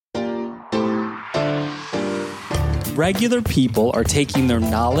Regular people are taking their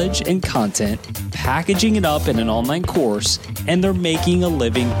knowledge and content, packaging it up in an online course, and they're making a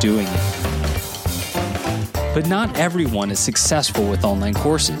living doing it. But not everyone is successful with online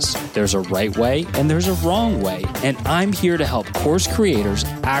courses. There's a right way and there's a wrong way, and I'm here to help course creators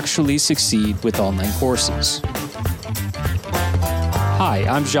actually succeed with online courses. Hi,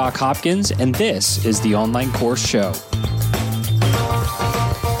 I'm Jacques Hopkins, and this is the Online Course Show.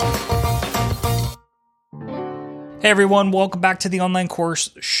 Hey everyone, welcome back to the Online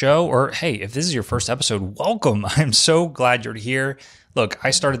Course Show, or hey, if this is your first episode, welcome. I'm so glad you're here. Look, I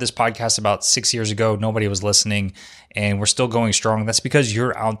started this podcast about 6 years ago. Nobody was listening, and we're still going strong. That's because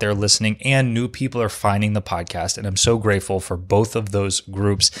you're out there listening and new people are finding the podcast, and I'm so grateful for both of those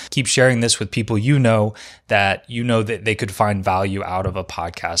groups. Keep sharing this with people that they could find value out of a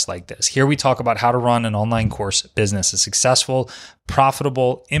podcast like this. Here we talk about how to run an online course business, a successful,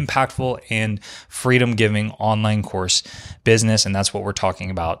 profitable, impactful, and freedom-giving online course business, and that's what we're talking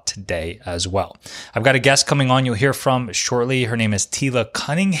about today as well. I've got a guest coming on you'll hear from shortly. Her name is Teela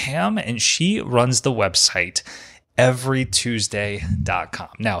Cunningham, and she runs the website everytuesday.com.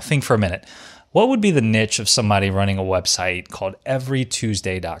 Now, think for a minute. What would be the niche of somebody running a website called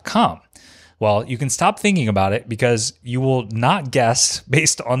everytuesday.com? Well, you can stop thinking about it because you will not guess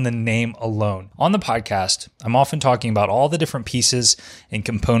based on the name alone. On the podcast, I'm often talking about all the different pieces and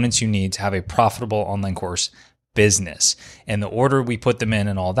components you need to have a profitable online course business and the order we put them in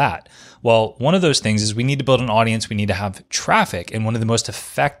and all that. Well, one of those things is we need to build an audience. We need to have traffic. And one of the most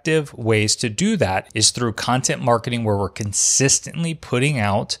effective ways to do that is through content marketing, where we're consistently putting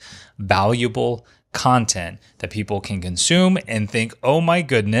out valuable content that people can consume and think, oh my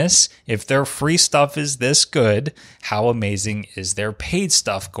goodness, if their free stuff is this good, how amazing is their paid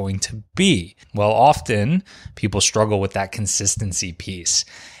stuff going to be? Well, often people struggle with that consistency piece.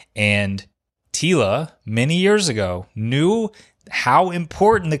 And Teela, many years ago, knew how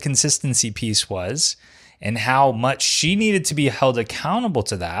important the consistency piece was and how much she needed to be held accountable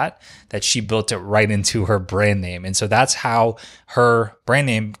to that she built it right into her brand name. And so that's how her brand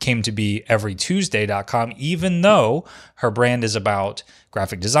name came to be everytuesday.com, even though her brand is about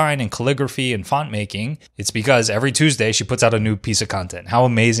graphic design and calligraphy and font making. It's because every Tuesday she puts out a new piece of content. How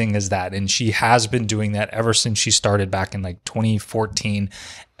amazing is that? And she has been doing that ever since she started back in 2014.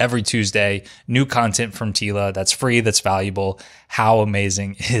 Every Tuesday, new content from Teela that's free, that's valuable. How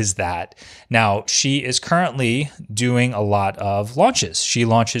amazing is that? Now, she is currently doing a lot of launches. She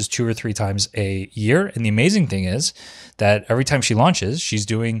launches 2 or 3 times a year. And the amazing thing is that every time she launches, she's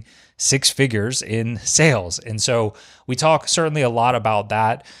doing 6 figures in sales. And so we talk certainly a lot about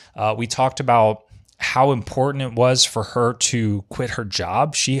that. We talked about how important it was for her to quit her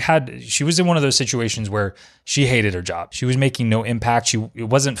job. She was in one of those situations where she hated her job. She was making no impact. It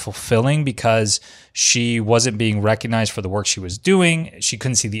wasn't fulfilling because she wasn't being recognized for the work she was doing. She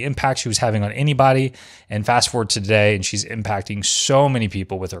couldn't see the impact she was having on anybody. And fast forward to today, and she's impacting so many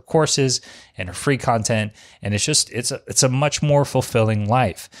people with her courses and her free content. And it's a much more fulfilling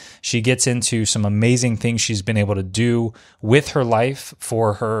life. She gets into some amazing things she's been able to do with her life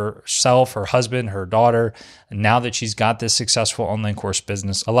for herself, her husband, her daughter. And now that she's got this successful online course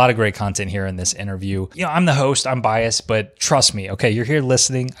business, a lot of great content here in this interview. I'm the host, I'm biased, but trust me, okay, you're here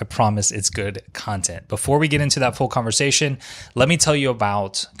listening. I promise it's good content. Before we get into that full conversation, let me tell you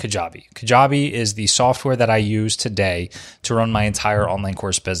about Kajabi. Kajabi is the software that I use today to run my entire online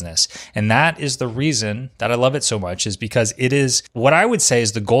course business. And that is the reason that I love it so much, is because it is what I would say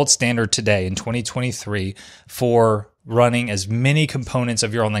is the gold standard today in 2023 for running as many components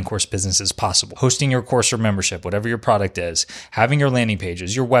of your online course business as possible. Hosting your course or membership, whatever your product is, having your landing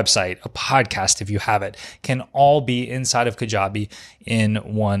pages, your website, a podcast if you have it, can all be inside of Kajabi in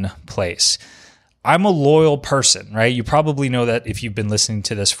one place. I'm a loyal person, right? You probably know that if you've been listening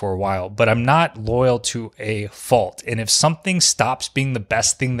to this for a while, but I'm not loyal to a fault. And if something stops being the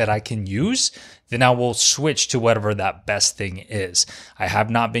best thing that I can use, then I will switch to whatever that best thing is. I have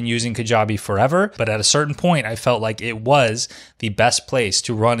not been using Kajabi forever, but at a certain point, I felt like it was the best place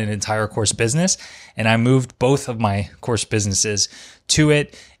to run an entire course business. And I moved both of my course businesses to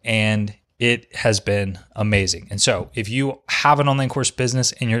it, and it has been amazing. And so if you have an online course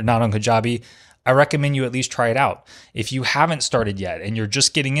business and you're not on Kajabi, I recommend you at least try it out. If you haven't started yet and you're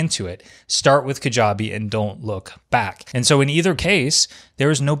just getting into it, start with Kajabi and don't look back. And so in either case, there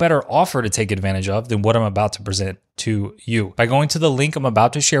is no better offer to take advantage of than what I'm about to present to you. By going to the link I'm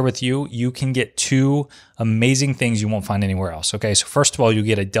about to share with you, you can get 2 amazing things you won't find anywhere else. Okay, so first of all, you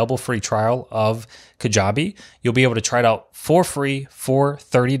get a double free trial of Kajabi. You'll be able to try it out for free for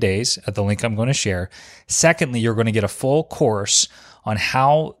 30 days at the link I'm going to share. Secondly, you're going to get a full course on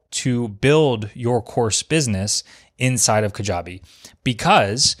how to build your course business inside of Kajabi.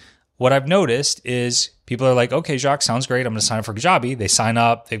 Because what I've noticed is people are like, okay, Jacques, sounds great. I'm going to sign up for Kajabi. They sign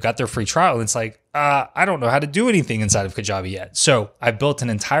up, they've got their free trial. And it's like, I don't know how to do anything inside of Kajabi yet. So I built an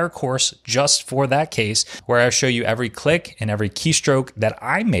entire course just for that case where I show you every click and every keystroke that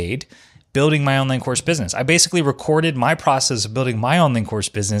I made building my online course business. I basically recorded my process of building my online course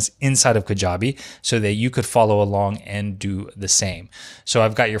business inside of Kajabi so that you could follow along and do the same. So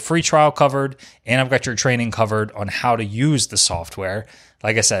I've got your free trial covered and I've got your training covered on how to use the software.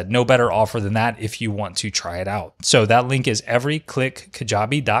 Like I said, no better offer than that if you want to try it out. So that link is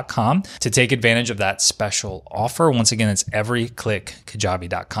everyclickkajabi.com to take advantage of that special offer. Once again, it's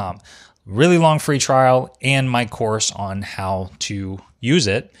everyclickkajabi.com. Really long free trial and my course on how to use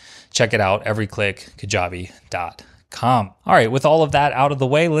it. Check it out, everyclickkajabi.com. All right, with all of that out of the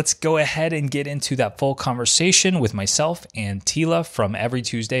way, let's go ahead and get into that full conversation with myself and Teela from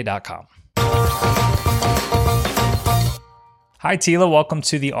everytuesday.com. Hi, Teela. Welcome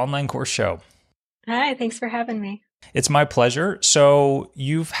to the Online Course Show. Hi, thanks for having me. It's my pleasure. So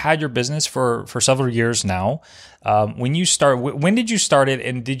you've had your business for several years now. When did you start it,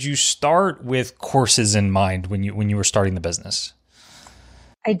 and did you start with courses in mind when you were starting the business?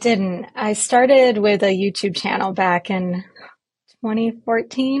 I didn't. I started with a YouTube channel back in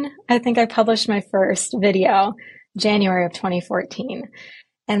 2014. I think I published my first video January of 2014.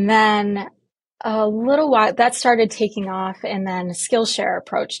 And then a little while that started taking off, and then Skillshare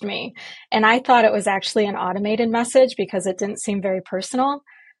approached me. And I thought it was actually an automated message because it didn't seem very personal.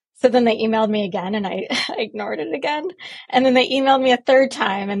 So then they emailed me again, and I ignored it again. And then they emailed me a third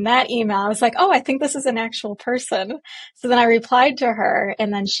time, and that email, I was like, oh, I think this is an actual person. So then I replied to her,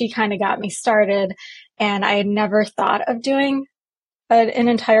 and then she kind of got me started. And I had never thought of doing an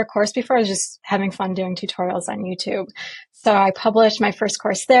entire course before. I was just having fun doing tutorials on YouTube. So I published my first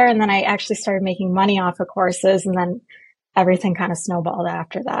course there, and then I actually started making money off of courses, and then everything kind of snowballed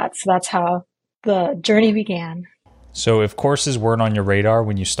after that. So that's how the journey began. So if courses weren't on your radar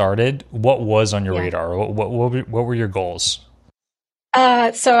when you started, what was on your radar? What were your goals?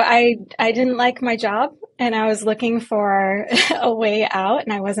 So I didn't like my job, and I was looking for a way out,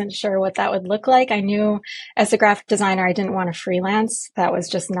 and I wasn't sure what that would look like. I knew as a graphic designer, I didn't want to freelance. That was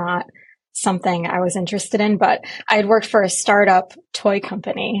just not something I was interested in, but I had worked for a startup toy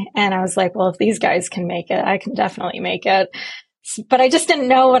company, and I was like, well, if these guys can make it, I can definitely make it. But I just didn't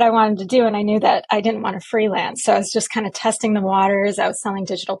know what I wanted to do, and I knew that I didn't want to freelance. So I was just kind of testing the waters. I was selling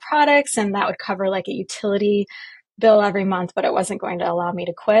digital products, and that would cover like a utility bill every month, but it wasn't going to allow me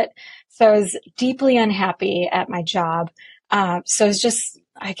to quit. So I was deeply unhappy at my job. So it was just,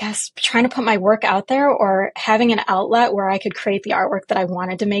 I guess, trying to put my work out there, or having an outlet where I could create the artwork that I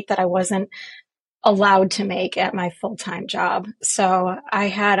wanted to make that I wasn't allowed to make at my full-time job. So I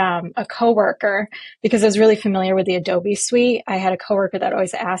had a coworker, because I was really familiar with the Adobe suite. I had a coworker that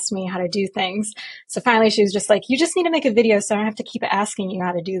always asked me how to do things. So finally she was just like, you just need to make a video so I don't have to keep asking you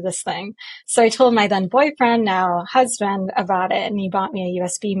how to do this thing. So I told my then boyfriend, now husband, about it, and he bought me a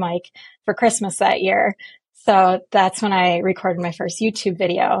USB mic for Christmas that year. So that's when I recorded my first YouTube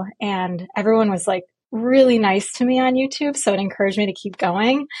video, and everyone was like really nice to me on YouTube. So it encouraged me to keep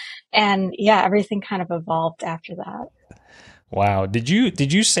going. And yeah, everything kind of evolved after that. Wow. Did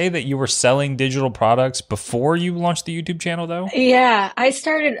you say that you were selling digital products before you launched the YouTube channel though? Yeah,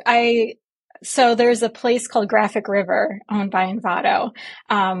 so there's a place called Graphic River owned by Envato.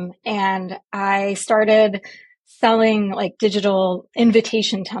 And I started selling like digital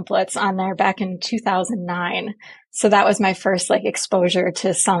invitation templates on there back in 2009. So that was my first like exposure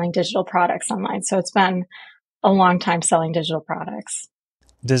to selling digital products online. So it's been a long time selling digital products.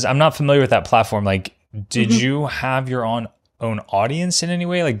 I'm not familiar with that platform. Like, did you have your own audience in any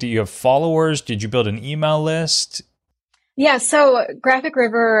way? Like, do you have followers? Did you build an email list? Yeah, so Graphic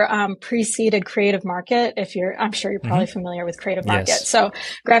River preceded Creative Market. I'm sure you're probably familiar with Creative Market. Yes. So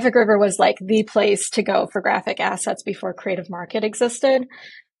Graphic River was like the place to go for graphic assets before Creative Market existed.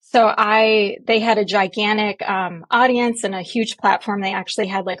 So they had a gigantic audience and a huge platform. They actually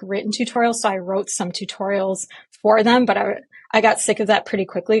had like written tutorials. So I wrote some tutorials for them, but I got sick of that pretty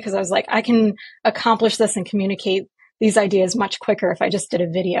quickly, because I was like, I can accomplish this and communicate these ideas much quicker if I just did a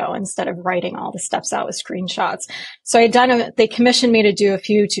video instead of writing all the steps out with screenshots. So they commissioned me to do a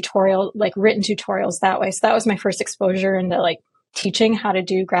few written tutorials that way. So that was my first exposure into like teaching how to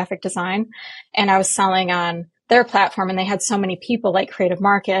do graphic design. And I was selling on their platform, and they had so many people like Creative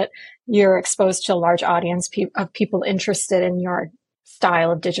Market. You're exposed to a large audience of people interested in your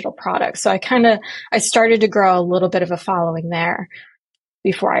style of digital products. So I started to grow a little bit of a following there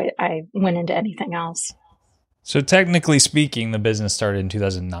before I went into anything else. So technically speaking, the business started in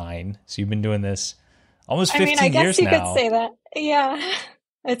 2009. So you've been doing this almost I mean, I 15 guess years you could now. say that. Yeah.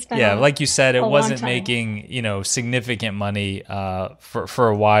 It's been Yeah, like you said, it a long wasn't time. making, significant money for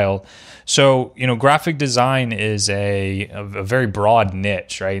a while. So, graphic design is a very broad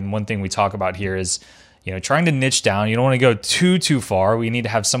niche, right? And one thing we talk about here is, trying to niche down. You don't want to go too far. We need to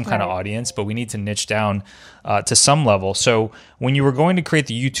have some kind of Right. audience, but we need to niche down to some level. So, when you were going to create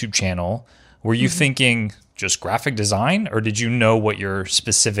the YouTube channel, were you Mhm. thinking just graphic design, or did you know what your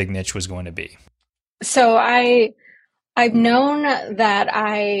specific niche was going to be? So I've known that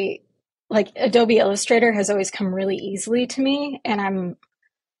I like Adobe Illustrator has always come really easily to me, and I'm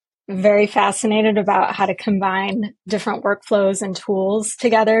very fascinated about how to combine different workflows and tools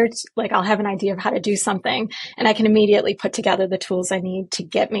together. Like I'll have an idea of how to do something and I can immediately put together the tools I need to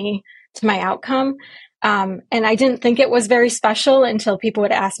get me to my outcome. And I didn't think it was very special until people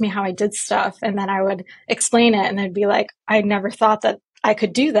would ask me how I did stuff. And then I would explain it and they'd be like, I never thought that I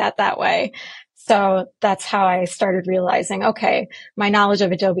could do that way. So that's how I started realizing, okay, my knowledge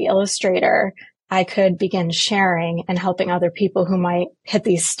of Adobe Illustrator I could begin sharing and helping other people who might hit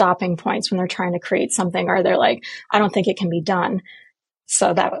these stopping points when they're trying to create something or they're like, I don't think it can be done.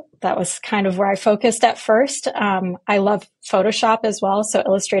 So that was kind of where I focused at first. I love Photoshop as well. So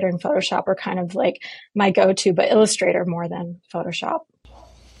Illustrator and Photoshop are kind of like my go-to, but Illustrator more than Photoshop.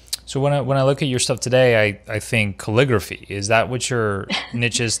 So when I look at your stuff today, I think calligraphy. Is that what your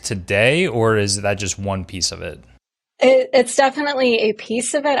niche is today, or is that just one piece of it? It's definitely a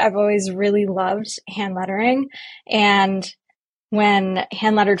piece of it. I've always really loved hand lettering. And when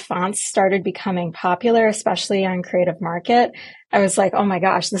hand lettered fonts started becoming popular, especially on Creative Market, I was like, oh my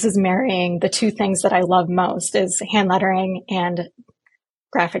gosh, this is marrying the two things that I love most is hand lettering and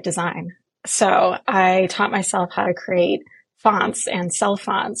graphic design. So I taught myself how to create fonts and sell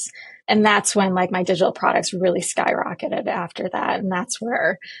fonts. And that's when like my digital products really skyrocketed after that. And that's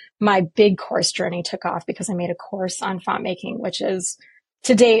where my big course journey took off because I made a course on font making, which is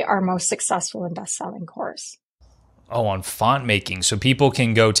to date our most successful and best selling course. Oh, on font making. So people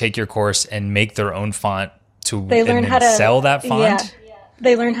can go take your course and make their own font to They and learn how then to, sell that yeah, font.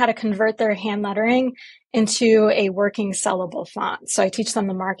 they learn how to convert their hand lettering into a working sellable font. So I teach them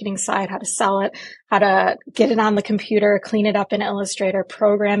the marketing side, how to sell it, how to get it on the computer, clean it up in Illustrator,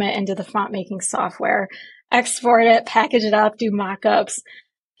 program it into the font making software, export it, package it up, do mock-ups,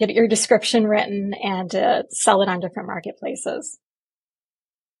 get your description written, and sell it on different marketplaces.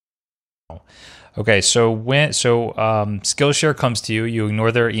 Okay, so Skillshare comes to you, you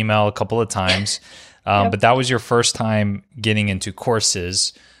ignore their email a couple of times, Yep. but that was your first time getting into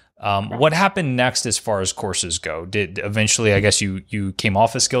courses. What Correct. happened next as far as courses go? Did eventually, I guess you came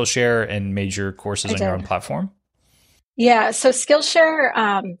off of Skillshare and made your courses I on your own did. platform? Yeah. So Skillshare,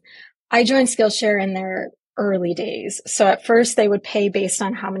 I joined Skillshare in their early days. So at first they would pay based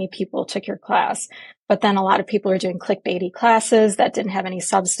on how many people took your class. But then a lot of people were doing clickbaity classes that didn't have any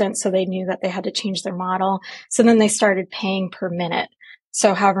substance. So they knew that they had to change their model. So then they started paying per minute.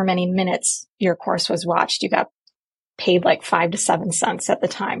 So however many minutes your course was watched, you got paid like 5 to 7 cents at the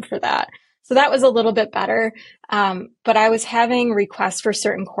time for that. So that was a little bit better. But I was having requests for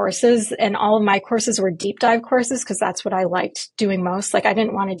certain courses and all of my courses were deep dive courses because that's what I liked doing most. Like I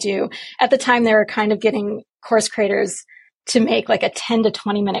didn't want to do at the time they were kind of getting course creators to make like a 10 to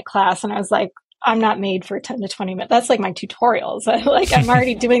 20 minute class. And I was like, I'm not made for 10 to 20 minutes. That's like my tutorials. Like I'm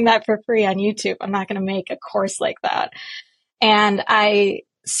already doing that for free on YouTube. I'm not going to make a course like that. And I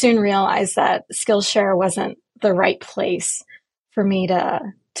soon realized that Skillshare wasn't the right place for me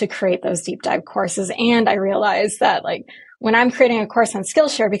to create those deep dive courses. And I realized that like when I'm creating a course on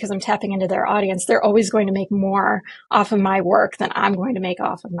Skillshare because I'm tapping into their audience, they're always going to make more off of my work than I'm going to make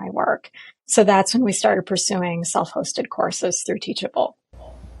off of my work. So that's when we started pursuing self-hosted courses through Teachable.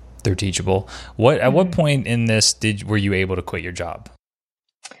 They're teachable. At what Mm-hmm. point in this did were you able to quit your job?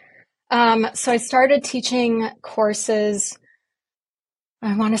 So I started teaching courses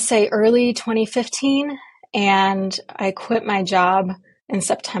I want to say early 2015, and I quit my job in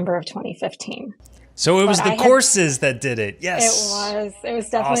September of 2015. So it But was the I had, courses that did it. Yes. it was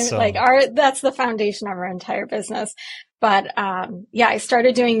definitely like Awesome. that's the foundation of our entire business. But yeah, I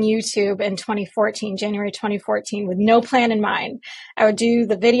started doing YouTube in 2014, January 2014, with no plan in mind. I would do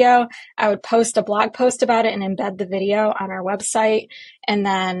the video, I would post a blog post about it and embed the video on our website, and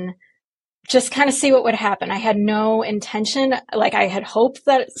then just kind of see what would happen. I had no intention, like I had hoped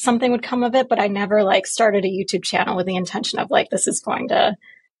that something would come of it, but I never like started a YouTube channel with the intention of like, this is going to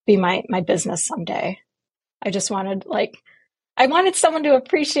be my business someday. I just wanted like I wanted someone to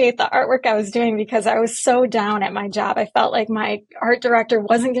appreciate the artwork I was doing because I was so down at my job. I felt like my art director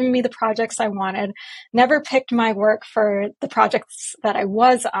wasn't giving me the projects I wanted, never picked my work for the projects that I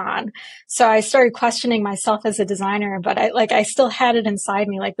was on. So I started questioning myself as a designer, but I still had it inside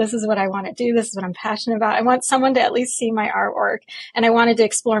me. Like, this is what I want to do. This is what I'm passionate about. I want someone to at least see my artwork, and I wanted to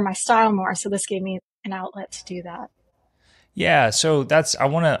explore my style more. So this gave me an outlet to do that. Yeah, so that's I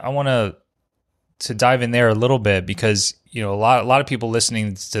want to dive in there a little bit because a lot of people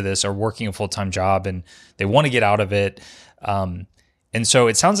listening to this are working a full-time job and they want to get out of it. And so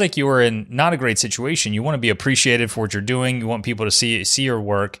it sounds like you were in not a great situation. You want to be appreciated for what you're doing. You want people to see your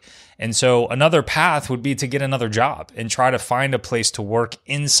work. And so another path would be to get another job and try to find a place to work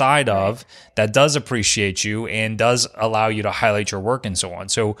inside of that does appreciate you and does allow you to highlight your work and so on.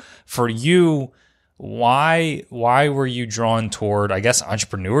 So for you, why were you drawn toward, I guess,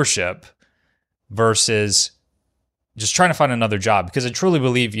 entrepreneurship versus just trying to find another job? Because I truly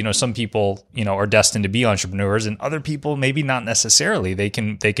believe, some people, are destined to be entrepreneurs, and other people maybe not necessarily. They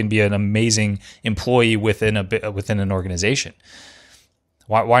can be an amazing employee within an organization.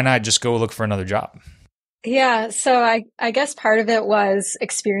 Why not just go look for another job? Yeah, so I guess part of it was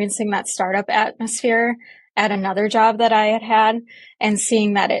experiencing that startup atmosphere at another job that I had and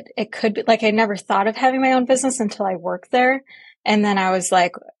seeing that it could be like, I never thought of having my own business until I worked there. And then I was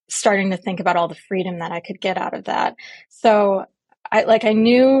like starting to think about all the freedom that I could get out of that. So I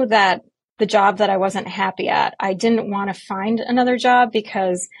knew that the job that I wasn't happy at, I didn't want to find another job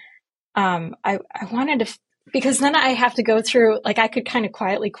because I wanted to, because then I have to go through, like, I could kind of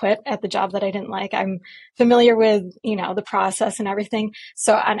quietly quit at the job that I didn't like. I'm familiar with, the process and everything.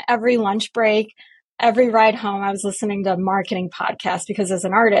 So on every lunch break, every ride home, I was listening to marketing podcasts because as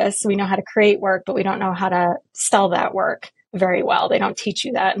an artist, we know how to create work, but we don't know how to sell that work very well. They don't teach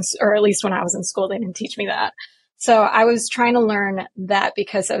you that. Or at least when I was in school, they didn't teach me that. So I was trying to learn that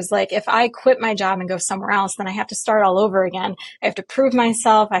because I was like, if I quit my job and go somewhere else, then I have to start all over again. I have to prove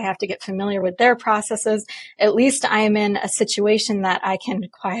myself. I have to get familiar with their processes. At least I am in a situation that I can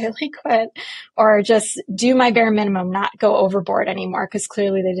quietly quit or just do my bare minimum, not go overboard anymore, because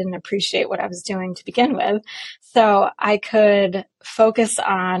clearly they didn't appreciate what I was doing to begin with. So I could focus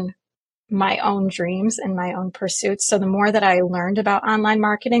on my own dreams and my own pursuits. So the more that I learned about online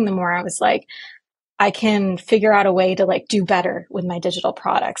marketing, the more I was like, I can figure out a way to do better with my digital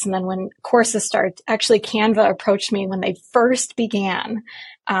products. And then when courses start, actually Canva approached me when they first began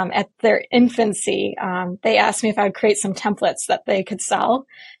at their infancy. They asked me if I would create some templates that they could sell.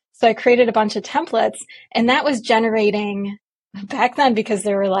 So I created a bunch of templates, and that was generating back then, because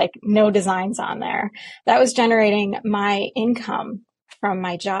there were no designs on there, that was generating my income from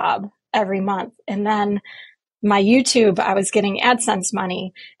my job every month. And then my YouTube, I was getting AdSense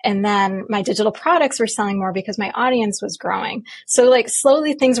money, and then my digital products were selling more because my audience was growing. So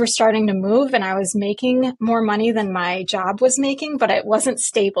slowly things were starting to move, and I was making more money than my job was making, but it wasn't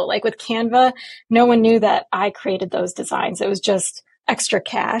stable. Like with Canva, no one knew that I created those designs. It was just extra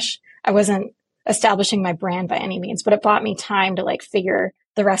cash. I wasn't establishing my brand by any means, but it bought me time to figure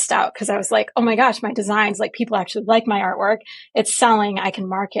the rest out, because I was like, oh my gosh, my designs, people actually like my artwork. It's selling. I can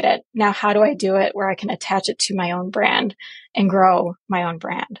market it. Now, how do I do it where I can attach it to my own brand and grow my own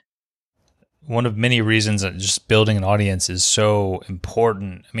brand? One of many reasons that just building an audience is so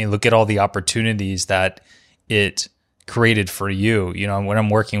important. I mean, look at all the opportunities that it created for you. When I'm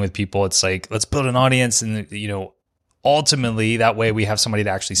working with people, it's like, let's build an audience, and ultimately that way we have somebody to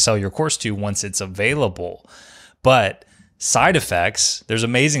actually sell your course to once it's available. But side effects, there's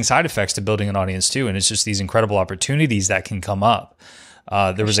amazing side effects to building an audience too. And it's just these incredible opportunities that can come up.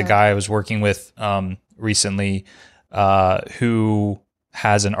 There was a guy I was working with recently who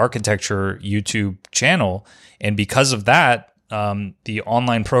has an architecture YouTube channel. And because of that, the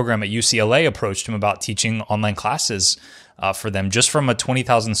online program at UCLA approached him about teaching online classes for them just from a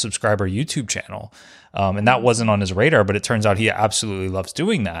 20,000 subscriber YouTube channel. And that wasn't on his radar, but it turns out he absolutely loves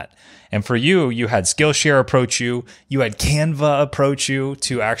doing that. And for you, you had Skillshare approach you, you had Canva approach you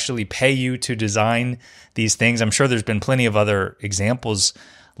to actually pay you to design these things. I'm sure there's been plenty of other examples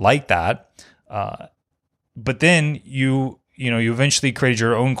like that. But then you eventually created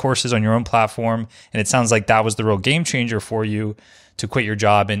your own courses on your own platform. And it sounds like that was the real game changer for you to quit your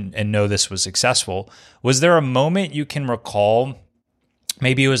job and know this was successful. Was there a moment you can recall?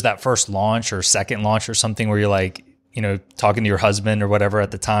 Maybe it was that first launch or second launch or something where you're talking to your husband or whatever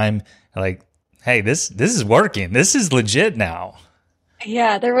at the time, hey, this is working. This is legit now.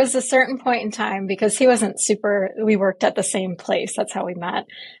 Yeah, there was a certain point in time because he wasn't super, we worked at the same place. That's how we met.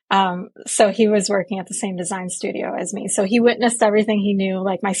 So he was working at the same design studio as me. So he witnessed everything. He knew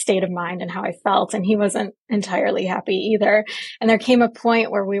like my state of mind and how I felt. And he wasn't entirely happy either. And there came a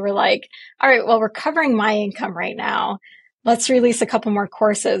point where we were like, all right, well, we're covering my income right now. Let's release a couple more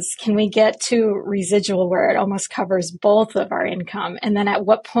courses. Can we get to residual where it almost covers both of our income? And then at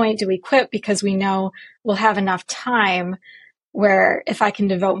what point do we quit? Because we know we'll have enough time where if I can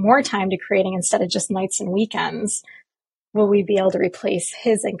devote more time to creating instead of just nights and weekends, will we be able to replace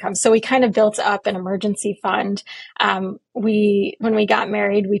his income? So we kind of built up an emergency fund. When we got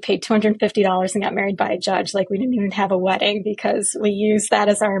married, we paid $250 and got married by a judge. Like we didn't even have a wedding because we used that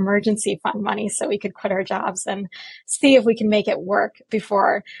as our emergency fund money so we could quit our jobs and see if we can make it work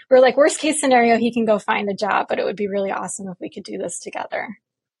before we're like, worst case scenario, he can go find a job, but it would be really awesome if we could do this together.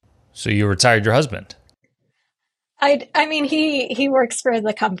 So you retired your husband. I mean, he works for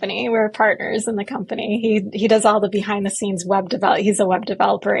the company. We're partners in the company. He does all the behind the scenes web develop. He's a web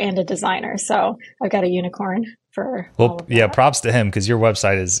developer and a designer. So I've got a unicorn for all of that. Yeah, props to him because your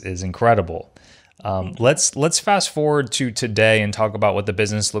website is incredible. Let's fast forward to today and talk about what the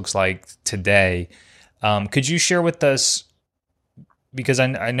business looks like today. Could you share with us, because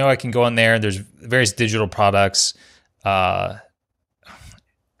I know I can go on there, there's various digital products.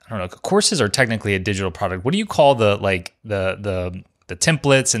 I don't know, courses are technically a digital product. What do you call the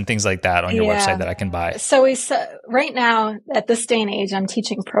templates and things like that on your website that I can buy? So right now at this day and age, I'm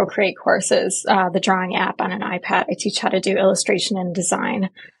teaching Procreate courses, the drawing app on an iPad. I teach how to do illustration and design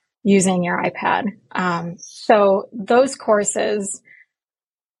using your iPad. So those courses,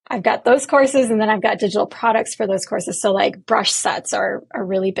 I've got those courses and then I've got digital products for those courses. So like brush sets are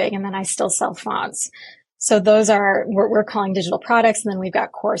really big, and then I still sell fonts. So those are, we're calling digital products, and then we've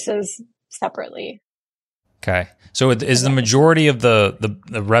got courses separately. Okay. So is the majority of the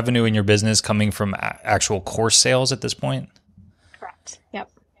revenue in your business coming from actual course sales at this point? Correct.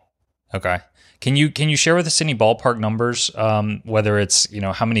 Yep. Okay. Can you share with us any ballpark numbers, whether it's,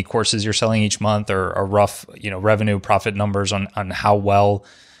 how many courses you're selling each month, or rough, revenue profit numbers on how well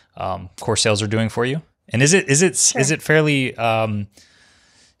course sales are doing for you? And is it fairly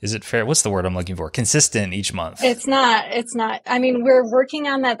is it fair? What's the word I'm looking for? Consistent each month? It's not. I mean, we're working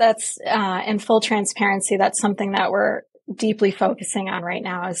on that. That's in full transparency. That's something that we're deeply focusing on right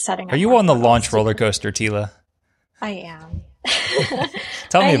now, is setting up. Are you on the launch roller coaster, Teela? I am.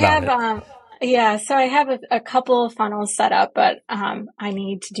 Tell me about it. Yeah, so I have a couple of funnels set up, but I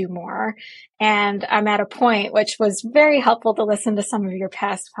need to do more. And I'm at a point which was very helpful to listen to some of your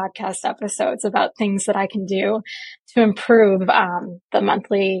past podcast episodes about things that I can do to improve the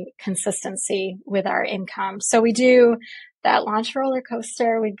monthly consistency with our income. So we do that launch roller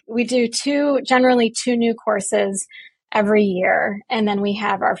coaster. We do generally two new courses every year. And then we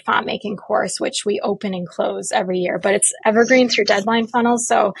have our font making course, which we open and close every year, but it's evergreen through deadline funnels.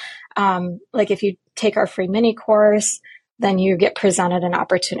 So, like if you take our free mini course, then you get presented an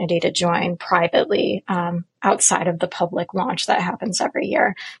opportunity to join privately, outside of the public launch that happens every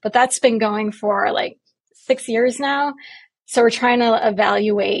year. But that's been going for like 6 years now. So we're trying to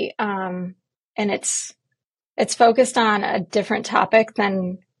evaluate, and it's focused on a different topic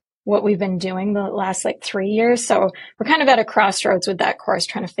than what we've been doing the last 3 years. So we're kind of at a crossroads with that course,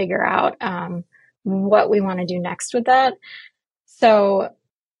 trying to figure out what we want to do next with that. So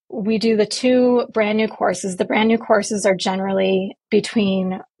we do the two brand new courses. The brand new courses are generally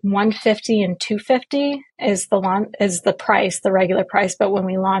between $150 and $250 is the price, the regular price. But when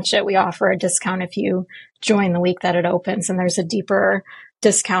we launch it, we offer a discount if you join the week that it opens, and there's a deeper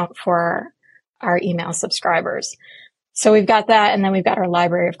discount for our email subscribers. So we've got that, and then we've got our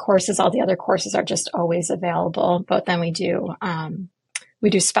library of courses. All the other courses are just always available, but then we do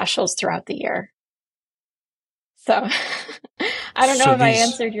specials throughout the year. So I don't know if I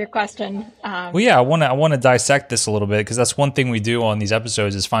answered your question. Well, yeah, I want to dissect this a little bit, because that's one thing we do on these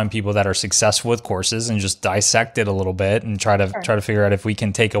episodes is find people that are successful with courses and just dissect it a little bit and try to figure out if we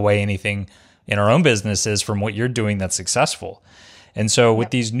can take away anything in our own businesses from what you're doing that's successful. And so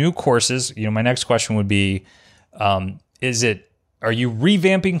with these new courses, my next question would be, are you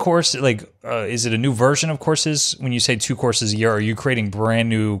revamping course? Is it a new version of courses? When you say 2 courses a year, are you creating brand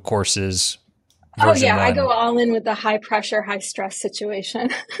new courses? Oh yeah, I go all in with the high pressure, high stress situation,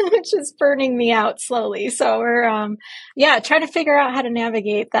 which is burning me out slowly. So we're, trying to figure out how to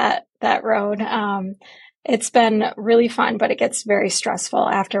navigate that road. It's been really fun, but it gets very stressful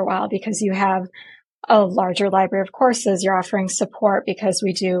after a while because you have a larger library of courses. You're offering support because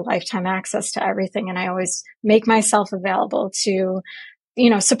we do lifetime access to everything. And I always make myself available to,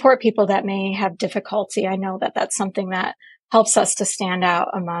 support people that may have difficulty. I know that that's something that helps us to stand out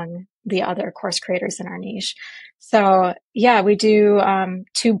among the other course creators in our niche. So yeah, we do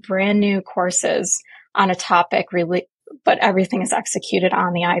 2 brand new courses on a topic, really, but everything is executed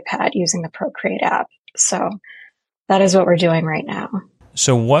on the iPad using the Procreate app. So that is what we're doing right now.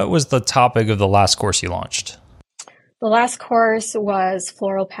 So what was the topic of the last course you launched? The last course was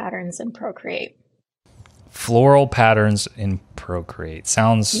floral patterns in Procreate. Floral patterns in Procreate.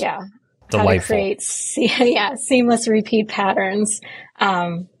 Sounds delightful. How to create seamless repeat patterns.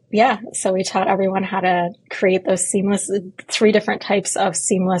 So we taught everyone how to create those 3 different types of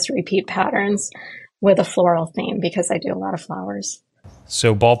seamless repeat patterns with a floral theme, because I do a lot of flowers.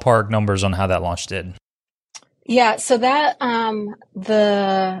 So ballpark numbers on how that launch did. Yeah, so that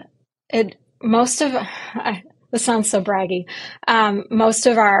this sounds so braggy. Most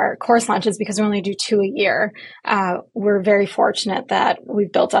of our course launches, because we only do 2 a year, we're very fortunate that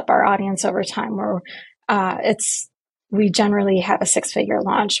we've built up our audience over time where we generally have a 6-figure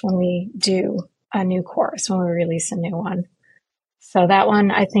launch when we do a new course, when we release a new one. So that one,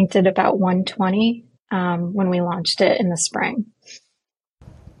 I think, did about 120 when we launched it in the spring.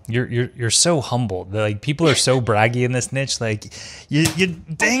 You're so humble. Like, people are so braggy in this niche. Like, you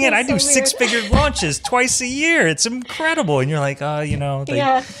dang it, I do 6-figure launches twice a year. It's incredible. And you're like, I don't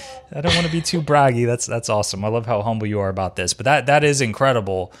want to be too braggy. That's awesome. I love how humble you are about this. But that is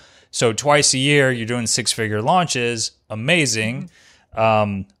incredible. So twice a year, you're doing 6-figure launches. Amazing.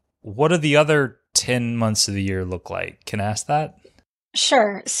 What do the other 10 months of the year look like? Can I ask that?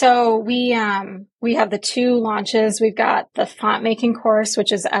 Sure. So we have the 2 launches. We've got the font making course,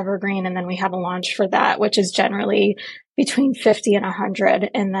 which is evergreen, and then we have a launch for that, which is generally between 50 and 100.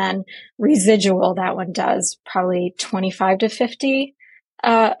 And then residual, that one does probably 25 to 50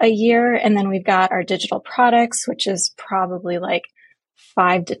 a year. And then we've got our digital products, which is probably like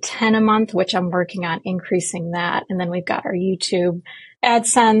 5 to 10 a month, which I'm working on increasing that. And then we've got our YouTube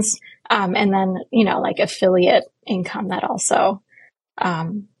AdSense, and then, like affiliate income that also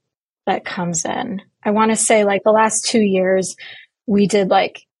that comes in. I want to say like the last 2 years, we did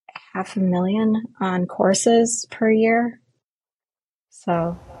like $500,000 on courses per year.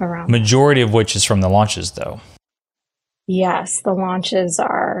 So around. Majority of which is from the launches, though. Yes, the launches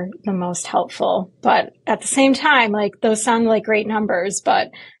are the most helpful. But at the same time, like those sound like great numbers, but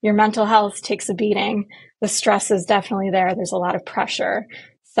your mental health takes a beating. The stress is definitely there. There's a lot of pressure.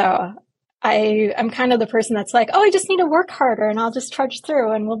 So I'm kind of the person that's like, I just need to work harder and I'll just trudge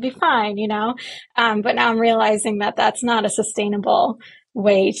through and we'll be fine, But now I'm realizing that that's not a sustainable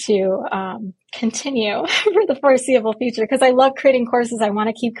way to continue for the foreseeable future, because I love creating courses. I want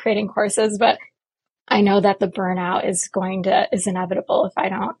to keep creating courses, but I know that the burnout is inevitable if I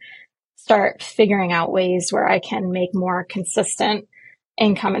don't start figuring out ways where I can make more consistent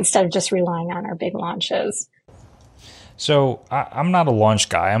income instead of just relying on our big launches. So I'm not a launch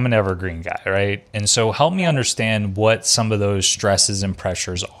guy. I'm an evergreen guy, right? And so help me understand what some of those stresses and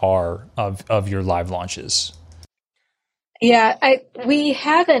pressures are of your live launches. Yeah, we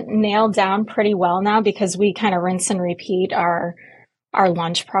have it nailed down pretty well now, because we kind of rinse and repeat our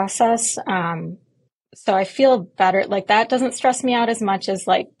launch process. So I feel better. Like, that doesn't stress me out as much as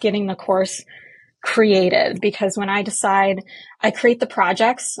like getting the course created, because when I create the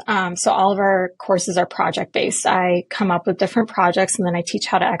projects. So all of our courses are project based. I come up with different projects and then I teach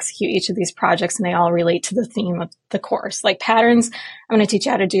how to execute each of these projects, and they all relate to the theme of the course. Like patterns, I'm going to teach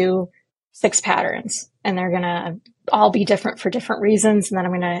you how to do 6 patterns, and they're going to all be different for different reasons. And then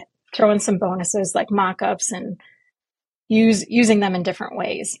I'm going to throw in some bonuses like mock-ups and using them in different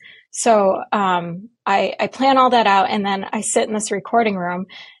ways. So, I plan all that out, and then I sit in this recording room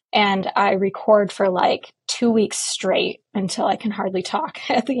and I record for like 2 weeks straight until I can hardly talk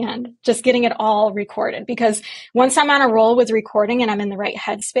at the end, just getting it all recorded. Because once I'm on a roll with recording and I'm in the right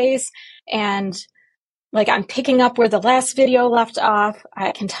headspace and like I'm picking up where the last video left off,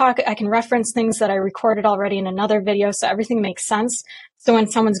 I can reference things that I recorded already in another video. So everything makes sense. So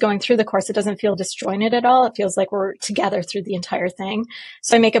when someone's going through the course, it doesn't feel disjointed at all. It feels like we're together through the entire thing.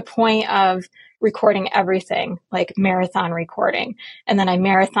 So I make a point of recording everything, like marathon recording. And then I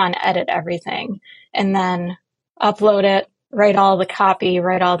marathon edit everything and then upload it, write all the copy,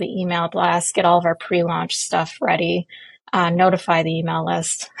 write all the email blasts, get all of our pre-launch stuff ready, notify the email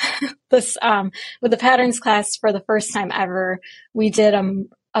list. With the patterns class, for the first time ever, we did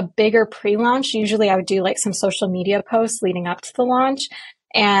a bigger pre-launch. Usually I would do like some social media posts leading up to the launch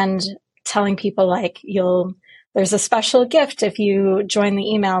and telling people like, there's a special gift if you join the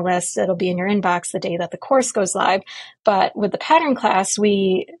email list. It'll be in your inbox the day that the course goes live. But with the pattern class,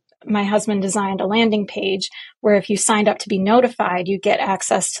 we my husband designed a landing page where if you signed up to be notified, you get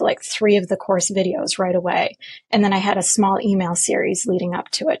access to like 3 of the course videos right away. And then I had a small email series leading up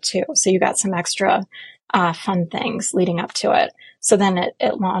to it too. So you got some extra fun things leading up to it. So then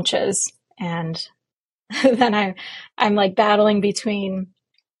it launches, and then I'm like battling between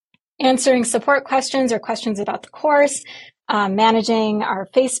answering support questions or questions about the course, managing our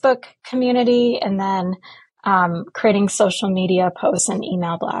Facebook community, and then creating social media posts and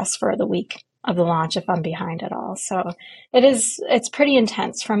email blasts for the week of the launch if I'm behind at all. So it's pretty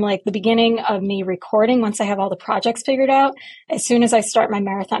intense from like the beginning of me recording. Once I have all the projects figured out, as soon as I start my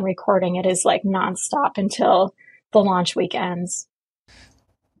marathon recording, it is like nonstop until the launch week ends.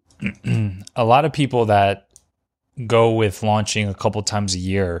 A lot of people that go with launching a couple times a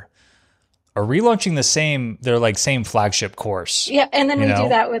year are relaunching their same flagship course. Yeah. And then we do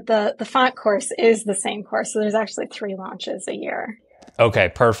that with the font course is the same course. So there's actually 3 launches a year. Okay,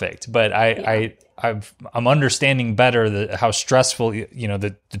 perfect. But I'm understanding better how stressful,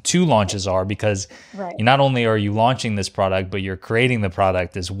 the 2 launches are, because not only are you launching this product, but you're creating the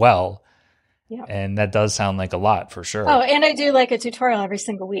product as well. Yeah. And that does sound like a lot for sure. Oh, and I do like a tutorial every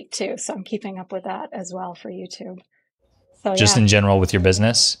single week too. So I'm keeping up with that as well for YouTube. So just in general with your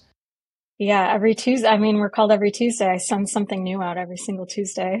business? Yeah, every Tuesday. I mean, we're called Every Tuesday. I send something new out every single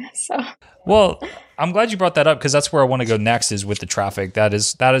Tuesday. So, well, I'm glad you brought that up, because that's where I want to go next, is with the traffic. That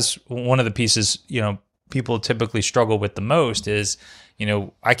is one of the pieces, people typically struggle with the most is,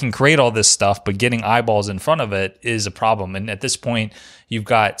 I can create all this stuff, but getting eyeballs in front of it is a problem. And at this point, you've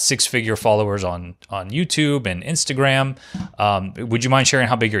got 6-figure followers on YouTube and Instagram. Would you mind sharing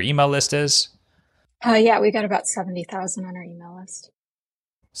how big your email list is? Yeah, we got about 70,000 on our email list.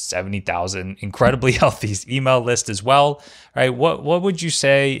 70,000, incredibly healthy email list as well. Right? What would you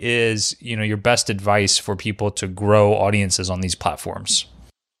say is, your best advice for people to grow audiences on these platforms?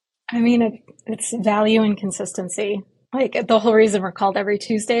 I mean, it's value and consistency. Like, the whole reason we're called Every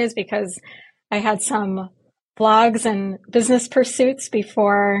Tuesday is because I had some blogs and business pursuits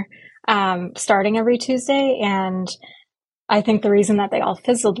before starting Every Tuesday. And I think the reason that they all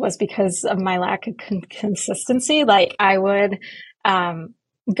fizzled was because of my lack of consistency. Like, I would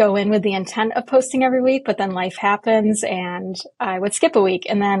go in with the intent of posting every week, but then life happens and I would skip a week.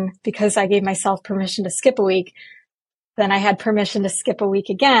 And then because I gave myself permission to skip a week, then I had permission to skip a week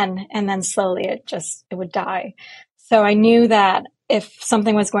again. And then slowly it would die. So I knew that if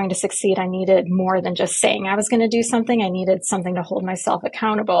something was going to succeed, I needed more than just saying I was going to do something. I needed something to hold myself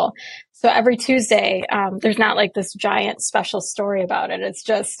accountable. So every Tuesday, there's not like this giant special story about it. It's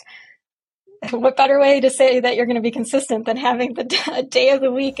just, what better way to say that you're going to be consistent than having the day of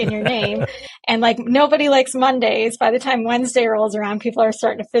the week in your name? And like, nobody likes Mondays. By the time Wednesday rolls around, people are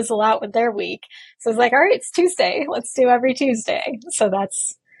starting to fizzle out with their week. So it's like, all right, it's Tuesday. Let's do Every Tuesday. So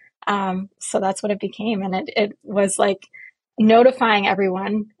that's what it became. And it was like notifying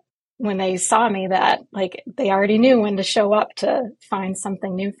everyone when they saw me that like they already knew when to show up to find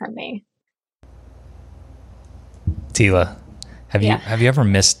something new from me. Teela, have you ever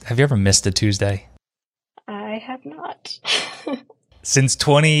missed a Tuesday? I have not. Since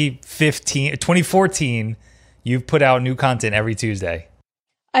 2014, you've put out new content every Tuesday.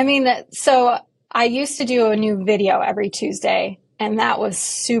 I mean, so I used to do a new video every Tuesday, and that was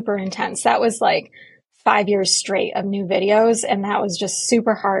super intense. That was like 5 years straight of new videos. And that was just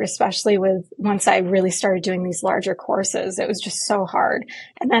super hard, especially once I really started doing these larger courses. It was just so hard.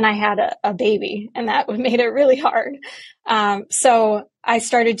 And then I had a baby, and that made it really hard. So I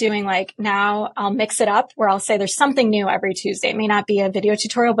started doing now I'll mix it up where I'll say there's something new every Tuesday. It may not be a video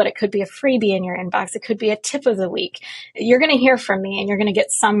tutorial, but it could be a freebie in your inbox. It could be a tip of the week. You're going to hear from me, and you're going to get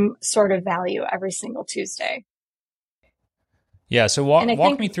some sort of value every single Tuesday. Yeah. So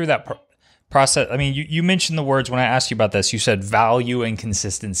walk me through that process. I mean, you mentioned the words when I asked you about this. You said value and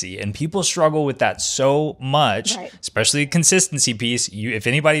consistency, and people struggle with that so much, right? Especially the consistency piece. If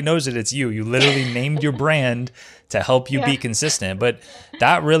anybody knows it, it's you. You literally named your brand to help you be consistent. But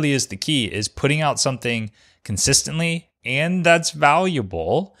that really is the key, is putting out something consistently and that's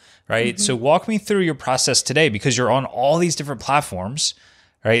valuable, right? Mm-hmm. So walk me through your process today, because you're on all these different platforms,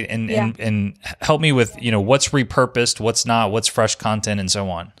 right? And help me with, what's repurposed, what's not, what's fresh content, and so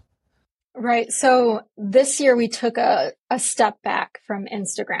on. Right. So this year we took a step back from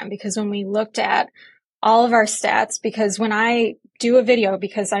Instagram, because when we looked at all of our stats, because when I do a video,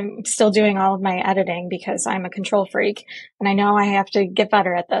 because I'm still doing all of my editing because I'm a control freak and I know I have to get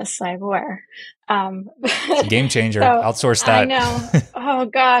better at this, I'm aware. It's a game changer. So, outsource that. I know. Oh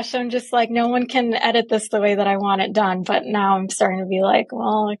gosh. I'm just like, no one can edit this the way that I want it done. But now I'm starting to be like,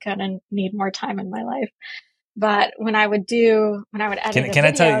 well, I kind of need more time in my life. But when I would edit a Can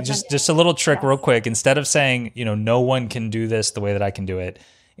I tell you video, then just a little trick real yes, quick? Instead of saying, no one can do this the way that I can do it,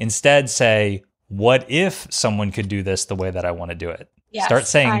 instead say, what if someone could do this the way that I want to do it? Start yes, I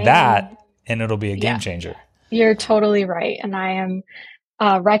saying am. that and it'll be a game Yeah, changer. you're totally right. And I am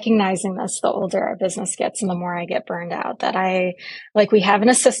recognizing this the older our business gets and the more I get burned out that we have an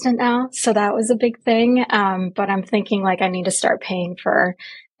assistant now. So that was a big thing. But I'm thinking like I need to start paying for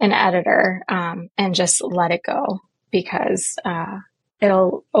an editor, and just let it go because,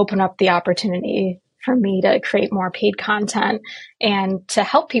 it'll open up the opportunity for me to create more paid content and to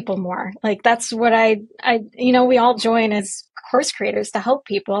help people more. Like that's what we all join as course creators to help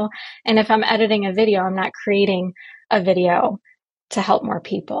people. And if I'm editing a video, I'm not creating a video to help more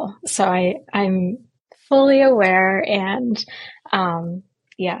people. So I'm fully aware and,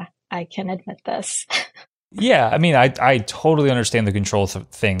 yeah, I can admit this. Yeah, I mean, I totally understand the control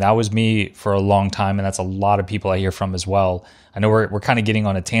thing. That was me for a long time, and that's a lot of people I hear from as well. I know we're kind of getting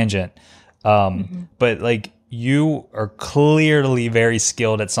on a tangent, Mhm. but like you are clearly very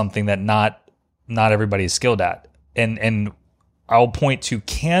skilled at something that not everybody is skilled at, and I'll point to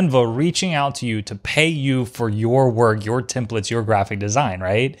Canva reaching out to you to pay you for your work, your templates, your graphic design,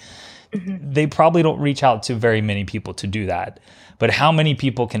 right? Mhm. They probably don't reach out to very many people to do that. But how many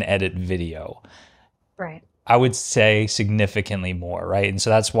people can edit video? Right. I would say significantly more, right? And so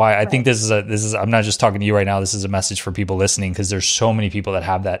that's why I think Right. this is I'm not just talking to you right now. This is a message for people listening because there's so many people that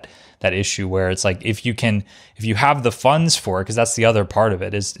have that issue where it's like if you have the funds for it, because that's the other part of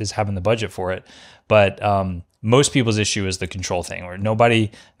it is having the budget for it. But most people's issue is the control thing, where nobody's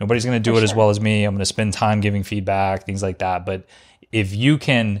going to do For it as sure. well as me. I'm going to spend time giving feedback, things like that. But if you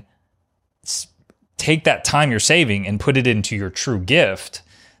can take that time you're saving and put it into your true gift,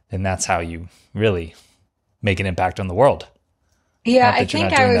 then that's how you really make an impact on the world. Yeah, Not I that you're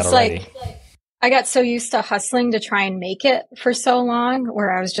think not I doing that was already. like, I got so used to hustling to try and make it for so long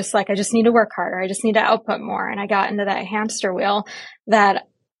where I was just like, I just need to work harder. I just need to output more. And I got into that hamster wheel that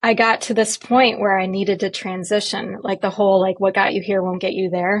I got to this point where I needed to transition, like the whole, like what got you here won't get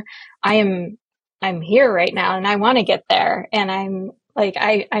you there. I am, I'm here right now and I want to get there. And I'm like,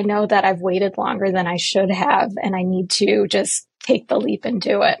 I know that I've waited longer than I should have and I need to just take the leap and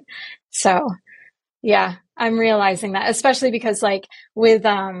do it. So yeah, I'm realizing that, especially because like with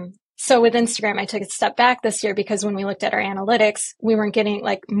Instagram, I took a step back this year because when we looked at our analytics, we weren't getting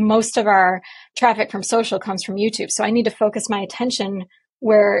like most of our traffic from social comes from YouTube. So I need to focus my attention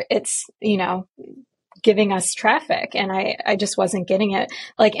where it's, giving us traffic. And I just wasn't getting it.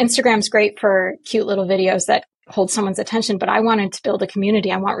 Like Instagram's great for cute little videos that hold someone's attention, but I wanted to build a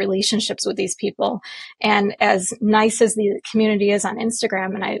community. I want relationships with these people. And as nice as the community is on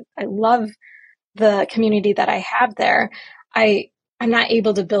Instagram, and I love the community that I have there, I I'm not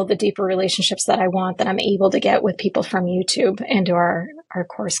able to build the deeper relationships that I want that I'm able to get with people from YouTube into our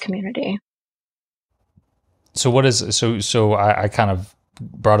course community. So what is so I kind of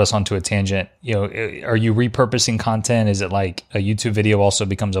brought us onto a tangent. Are you repurposing content? Is it like a YouTube video also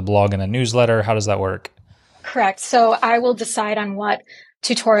becomes a blog and a newsletter? How does that work? Correct. So I will decide on what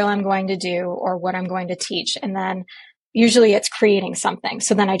tutorial I'm going to do or what I'm going to teach. And then usually it's creating something.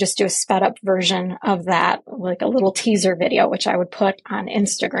 So then I just do a sped up version of that, like a little teaser video, which I would put on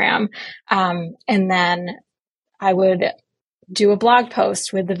Instagram. And then I would do a blog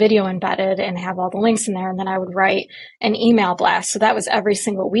post with the video embedded and have all the links in there. And then I would write an email blast. So that was every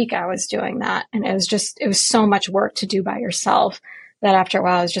single week I was doing that. And it was so much work to do by yourself that after a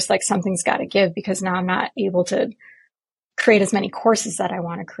while, I was just like, something's got to give because now I'm not able to create as many courses that I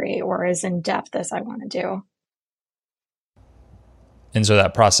want to create or as in depth as I want to do. And so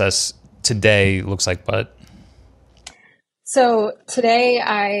that process today looks like what? So today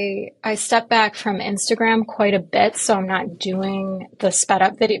I step back from Instagram quite a bit. So I'm not doing the sped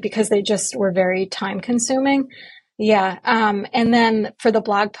up video because they just were very time consuming. Yeah. And then for the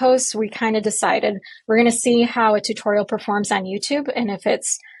blog posts, we kind of decided we're going to see how a tutorial performs on YouTube. And if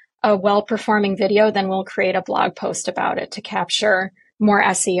it's a well performing video, then we'll create a blog post about it to capture more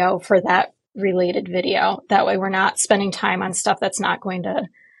SEO for that related video. That way we're not spending time on stuff that's not going to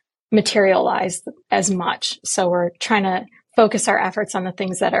materialize as much. So we're trying to focus our efforts on the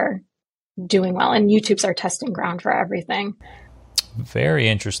things that are doing well. And YouTube's our testing ground for everything. Very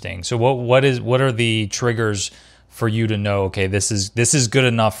interesting. So what are the triggers for you to know, okay, this is good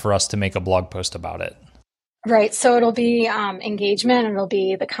enough for us to make a blog post about it? Right. So it'll be engagement. It'll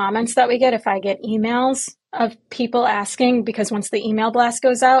be the comments that we get. If I get emails of people asking, because once the email blast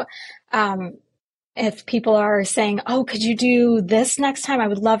goes out, if people are saying, oh, could you do this next time? I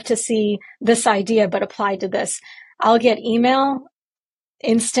would love to see this idea, but applied to this. I'll get email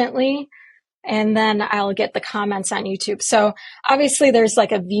instantly and then I'll get the comments on YouTube. So obviously there's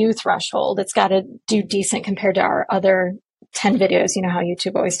like a view threshold. It's got to do decent compared to our other 10 videos. You know how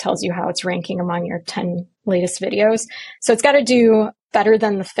YouTube always tells you how it's ranking among your 10 latest videos. So it's got to do better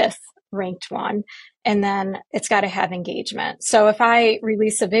than the 5th ranked one. And then it's got to have engagement. So if I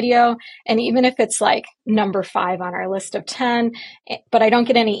release a video, and even if it's like number 5 on our list of 10, but I don't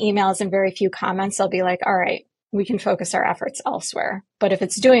get any emails and very few comments, I'll be like, all right, we can focus our efforts elsewhere. But if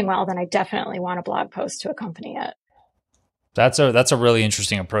it's doing well, then I definitely want a blog post to accompany it. That's a really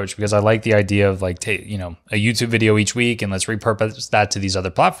interesting approach, because I like the idea of like, a YouTube video each week and let's repurpose that to these other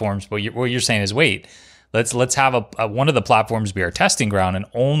platforms. But what you're saying is, wait, let's have one of the platforms be our testing ground and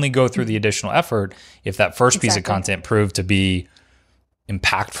only go through the additional effort if that first piece of content proved to be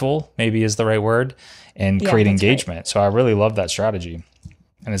impactful, maybe is the right word, and create engagement. Right. So I really love that strategy,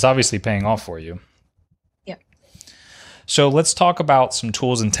 and it's obviously paying off for you. So let's talk about some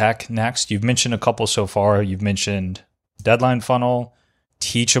tools and tech next. You've mentioned a couple so far. You've mentioned Deadline Funnel,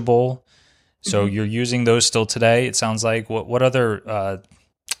 Teachable. So you're using those still today, it sounds like. What other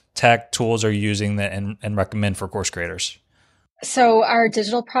tech tools are you using that and recommend for course creators? So our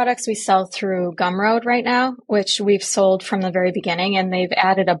digital products we sell through Gumroad right now, which we've sold from the very beginning, and they've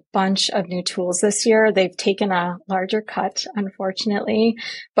added a bunch of new tools this year. They've taken a larger cut, unfortunately,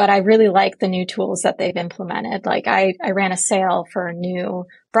 but I really like the new tools that they've implemented. Like I ran a sale for a new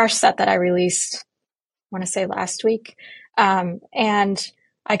brush set that I released, I want to say last week. And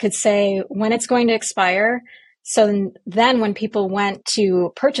I could say when it's going to expire. So then when people went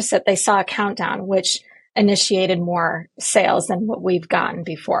to purchase it, they saw a countdown, which initiated more sales than what we've gotten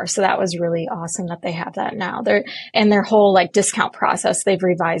before. So that was really awesome that they have that now. Their whole like discount process, they've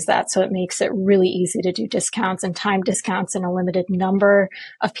revised that. So it makes it really easy to do discounts and time discounts and a limited number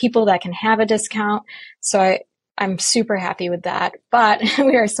of people that can have a discount. So I'm super happy with that, but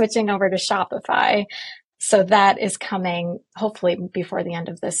we are switching over to Shopify. So that is coming hopefully before the end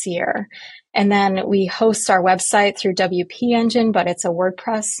of this year. And then we host our website through WP Engine, but it's a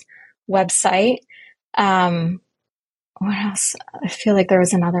WordPress website. What else? I feel like there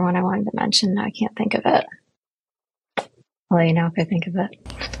was another one I wanted to mention. I can't think of it. I'll let you know if I think of it.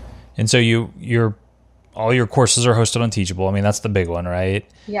 And so all your courses are hosted on Teachable. I mean, that's the big one, right?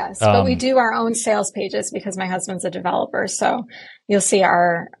 Yes, but we do our own sales pages because my husband's a developer. So you'll see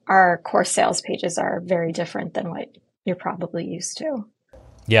our course sales pages are very different than what you're probably used to.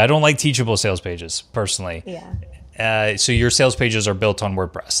 Yeah, I don't like Teachable sales pages personally. Yeah. So your sales pages are built on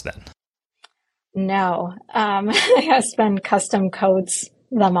WordPress then? No, my husband custom codes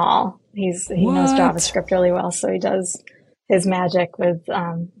them all. He knows JavaScript really well, so he does his magic with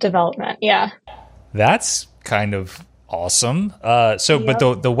development. Yeah, that's kind of awesome. But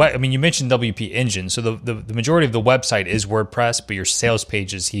the web, I mean, you mentioned WP Engine, so the majority of the website is WordPress, but your sales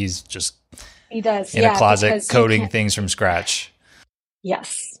pages, he does in a closet coding things from scratch.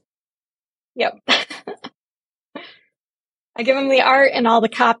 Yes. Yep. I give him the art and all the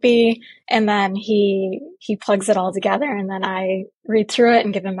copy, and then he plugs it all together, and then I read through it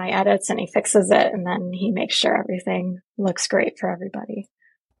and give him my edits, and he fixes it, and then he makes sure everything looks great for everybody.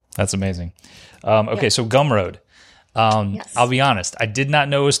 That's amazing. Okay, so Gumroad. Yes. I'll be honest, I did not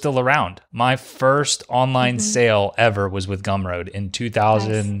know it was still around. My first online sale ever was with Gumroad in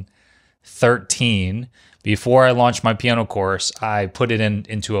 2013. Nice. Before I launched my piano course, I put it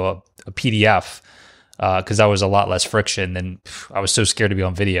into a PDF. Because that was a lot less friction than I was so scared to be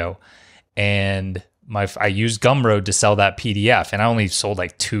on video. And I used Gumroad to sell that PDF, and I only sold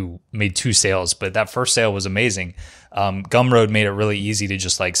made 2 sales, but that first sale was amazing. Gumroad made it really easy to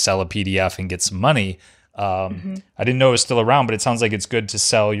just like sell a PDF and get some money. I didn't know it was still around, but it sounds like it's good to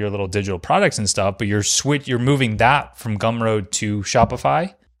sell your little digital products and stuff, but you're moving that from Gumroad to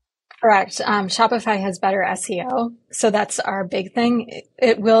Shopify? Correct. Shopify has better SEO. So that's our big thing.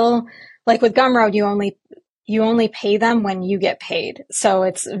 It will, like with Gumroad, you only pay them when you get paid. So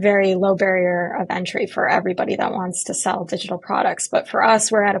it's very low barrier of entry for everybody that wants to sell digital products. But for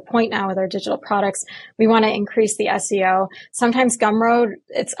us, we're at a point now with our digital products. We want to increase the SEO. Sometimes Gumroad,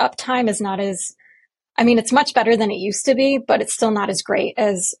 its uptime is not as, it's much better than it used to be, but it's still not as great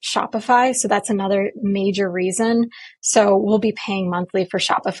as Shopify. So that's another major reason. So we'll be paying monthly for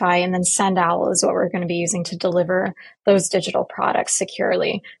Shopify, and then SendOwl is what we're going to be using to deliver those digital products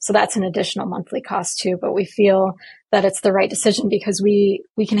securely. So that's an additional monthly cost too. But we feel that it's the right decision because we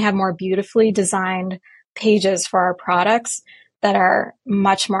can have more beautifully designed pages for our products that are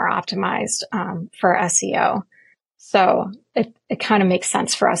much more optimized for SEO. So it kind of makes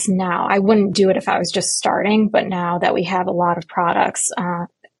sense for us now. I wouldn't do it if I was just starting, but now that we have a lot of products, I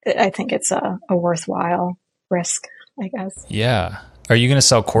think it's a worthwhile risk, I guess. Yeah. Are you going to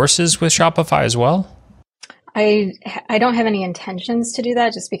sell courses with Shopify as well? I don't have any intentions to do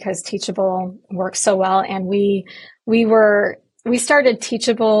that just because Teachable works so well. And we started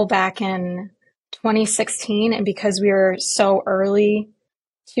Teachable back in 2016. And because we were so early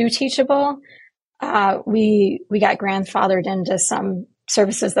to Teachable, we got grandfathered into some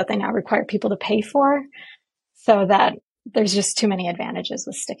services that they now require people to pay for. So that there's just too many advantages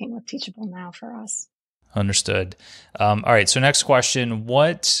with sticking with Teachable now for us. Understood. All right. So next question,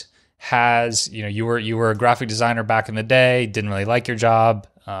 what has, you were a graphic designer back in the day, didn't really like your job.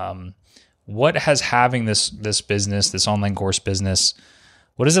 What has having this business, this online course business,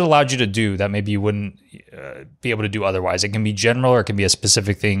 what has it allowed you to do that maybe you wouldn't be able to do otherwise? It can be general or it can be a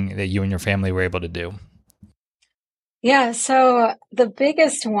specific thing that you and your family were able to do. Yeah, so the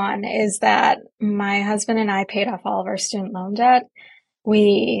biggest one is that my husband and I paid off all of our student loan debt.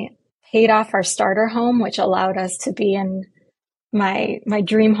 We paid off our starter home, which allowed us to be in my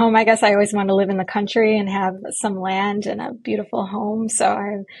dream home. I guess I always wanted to live in the country and have some land and a beautiful home. So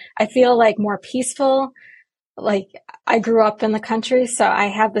I feel like more peaceful. Like I grew up in the country, so I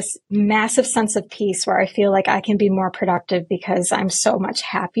have this massive sense of peace where I feel like I can be more productive because I'm so much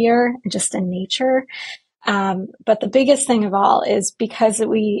happier just in nature. But the biggest thing of all is because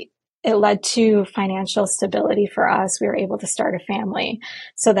it led to financial stability for us. We were able to start a family.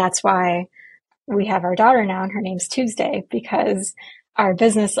 So that's why we have our daughter now, and her name's Tuesday, because our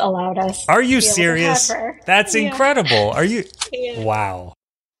business allowed us. Are you serious? That's incredible. Are you? Yeah. Wow.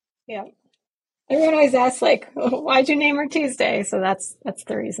 Yeah. Everyone always asks, like, why'd you name her Tuesday? So that's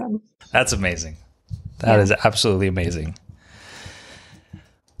the reason. That's amazing. That is absolutely amazing.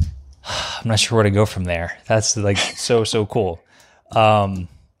 I'm not sure where to go from there. That's like so cool.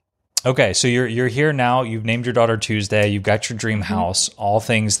 Okay, so you're here now. You've named your daughter Tuesday. You've got your dream house. All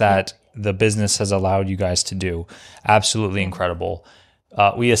things that the business has allowed you guys to do. Absolutely incredible.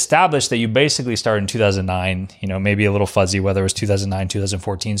 We established that you basically started in 2009. Maybe a little fuzzy whether it was 2009,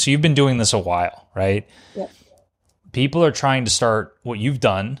 2014. So you've been doing this a while, right? Yep. People are trying to start what you've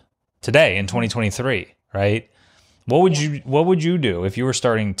done today in 2023, right? What would you do if you were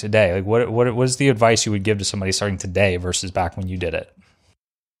starting today? Like what was the advice you would give to somebody starting today versus back when you did it?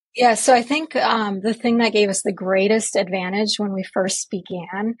 Yeah, so I think the thing that gave us the greatest advantage when we first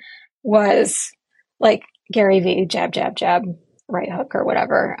began was like Gary Vee, jab, jab, jab, right hook or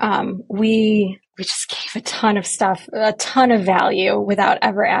whatever. We just gave a ton of stuff, a ton of value without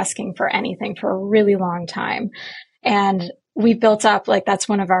ever asking for anything for a really long time. And we built up, like that's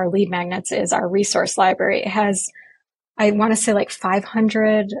one of our lead magnets is our resource library. It has, I want to say like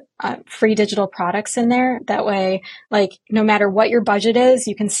 500 free digital products in there. That way, like no matter what your budget is,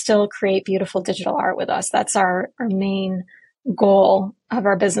 you can still create beautiful digital art with us. That's our main goal of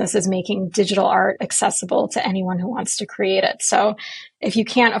our business is making digital art accessible to anyone who wants to create it. So if you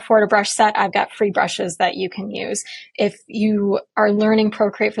can't afford a brush set, I've got free brushes that you can use. If you are learning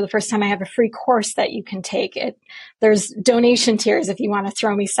Procreate for the first time, I have a free course that you can take. There's donation tiers if you want to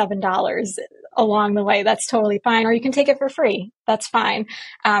throw me $7 along the way. That's totally fine. Or you can take it for free. That's fine.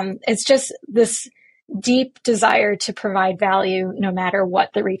 It's just this deep desire to provide value no matter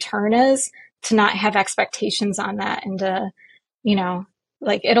what the return is, to not have expectations on that and to,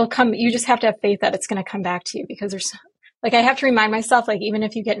 like it'll come, you just have to have faith that it's going to come back to you because there's like, I have to remind myself, like, even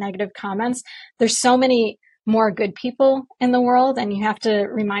if you get negative comments, there's so many more good people in the world. And you have to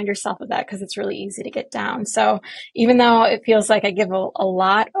remind yourself of that because it's really easy to get down. So even though it feels like I give a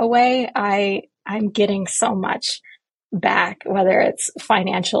lot away, I'm getting so much back, whether it's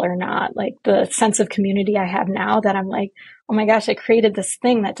financial or not. Like the sense of community I have now that I'm like, oh my gosh, I created this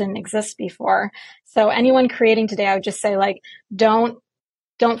thing that didn't exist before. So anyone creating today, I would just say like, don't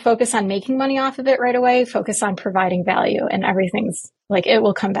focus on making money off of it right away. Focus on providing value, and everything's like, it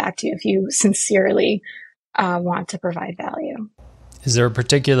will come back to you if you sincerely want to provide value. Is there a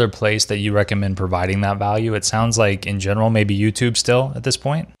particular place that you recommend providing that value? It sounds like in general, maybe YouTube still at this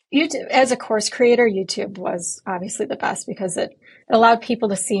point. YouTube, as a course creator, YouTube was obviously the best because it allowed people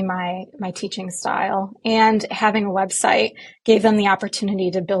to see my teaching style, and having a website gave them the opportunity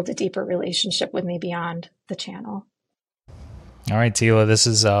to build a deeper relationship with me beyond the channel. All right, Teela, this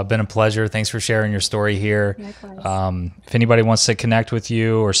has been a pleasure. Thanks for sharing your story here. If anybody wants to connect with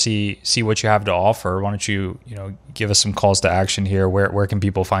you or see what you have to offer, why don't you give us some calls to action here? Where can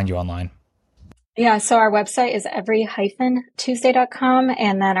people find you online? Yeah, so our website is every-tuesday.com,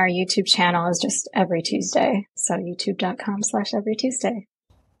 and then our YouTube channel is just Every Tuesday. So youtube.com/everytuesday.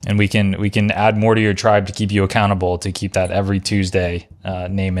 And we can add more to your tribe to keep you accountable, to keep that Every Tuesday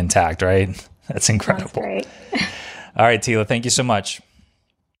name intact, right? That's incredible. That's great. All right, Teela, thank you so much.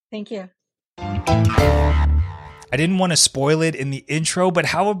 Thank you. I didn't want to spoil it in the intro, but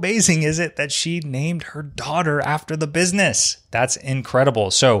how amazing is it that she named her daughter after the business? That's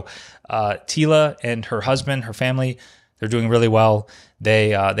incredible. So Teela and her husband, her family, they're doing really well. They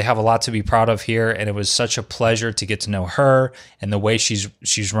have a lot to be proud of here, and it was such a pleasure to get to know her and the way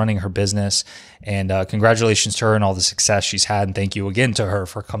she's running her business. And congratulations to her and all the success she's had. And thank you again to her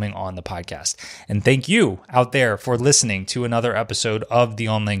for coming on the podcast. And thank you out there for listening to another episode of the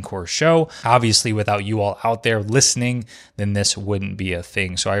Online Course Show. Obviously, without you all out there listening, then this wouldn't be a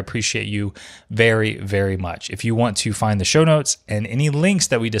thing. So I appreciate you very, very much. If you want to find the show notes and any links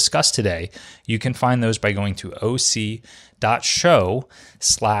that we discussed today, you can find those by going to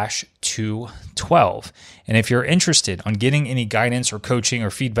oc.show/212. And if you're interested on getting any guidance or coaching or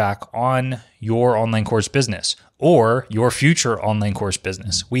feedback on your online course business or your future online course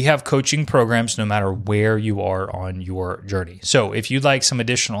business, we have coaching programs no matter where you are on your journey. So if you'd like some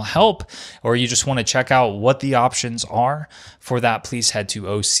additional help or you just want to check out what the options are for that, please head to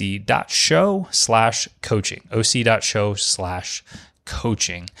oc.show/coaching,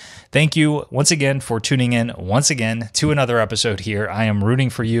 oc.show/coaching. Thank you once again for tuning in once again to another episode here. I am rooting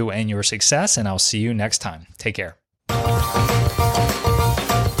for you and your success, and I'll see you next time. Take care.